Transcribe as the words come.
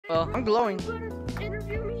Well, I'm glowing. Are you gonna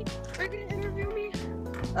interview me? Are you gonna interview me?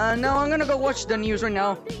 No, I'm gonna go watch the news right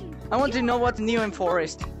now. I want to know what's new in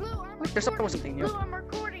Forest. Blue, I'm There's always something new. Blue, I'm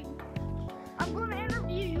recording. I'm gonna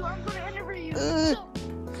interview you. I'm gonna interview you.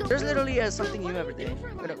 There's literally something new every day.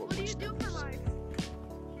 What do you do for life?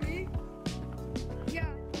 Me? Yeah.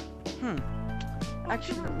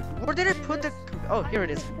 Actually, where did I put the... Oh, here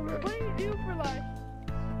it is. What do you do for life?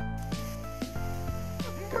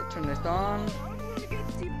 Gotta turn this on. I'm gonna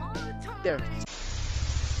get demonetized. There.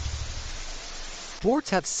 Reports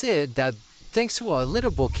have said that thanks to a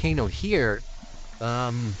little volcano here,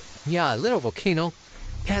 a little volcano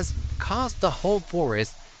has caused the whole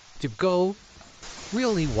forest to go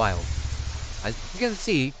really wild. As you can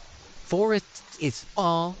see, forest is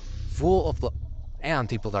all full of and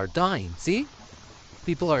people are dying, see?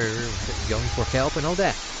 People are going for help and all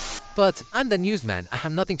that. But I'm the newsman, I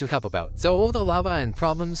have nothing to help about. So all the lava and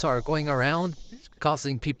problems are going around,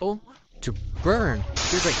 causing people to burn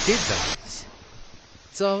just like did that.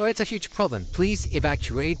 So it's a huge problem. Please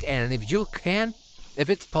evacuate, and if you can, if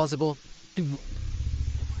it's possible, to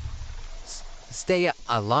stay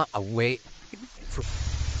a lot away from...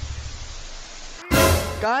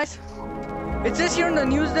 Guys, it says here in the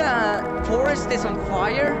news that forest is on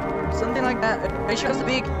fire, something like that. It shows a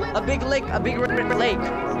big lake, a big lake.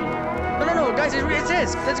 No, guys, it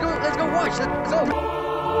says. Let's go watch. Let's go.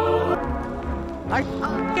 I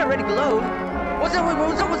already glowed. What's that?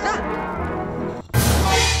 What's that?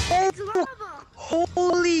 Oh,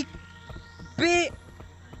 holy bit!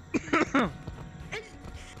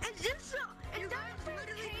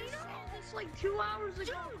 Is like 2 hours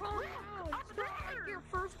ago. Your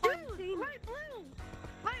first volcano.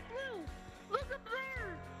 Light blue. Look up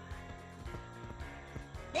there.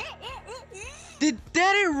 Did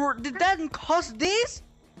that cause this?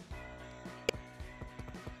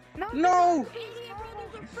 No.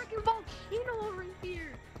 There's a freaking volcano over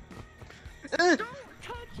here. Don't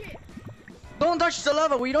touch it. Don't touch the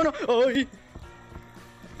lava. We don't know. Oh. Did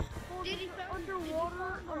he under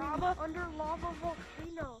lava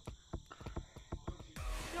volcano?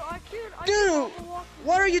 No, I can't. Dude,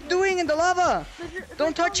 what are you doing in the lava?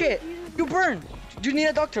 Don't touch it. You burn. You need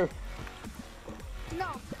a doctor.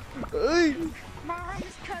 No. Hey, My arm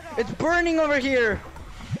is cut off. it's burning over here.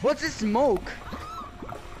 What's this smoke?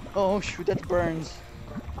 Oh shoot, that burns.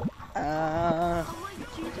 I'm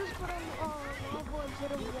like Jesus, but I'm lava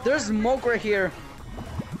instead of water. There's smoke right here.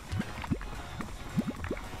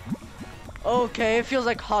 Okay, it feels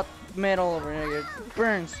like hot metal over here. It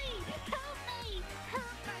burns.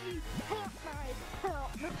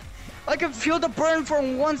 Help me. I can feel the burn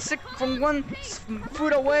from one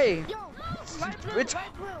foot away. Yo, light blue, It's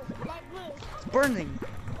light blue. burning.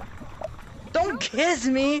 Don't kiss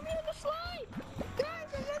me. I'm on the slide. Guys,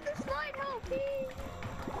 I'm on the slide. Help me.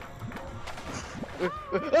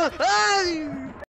 Ah!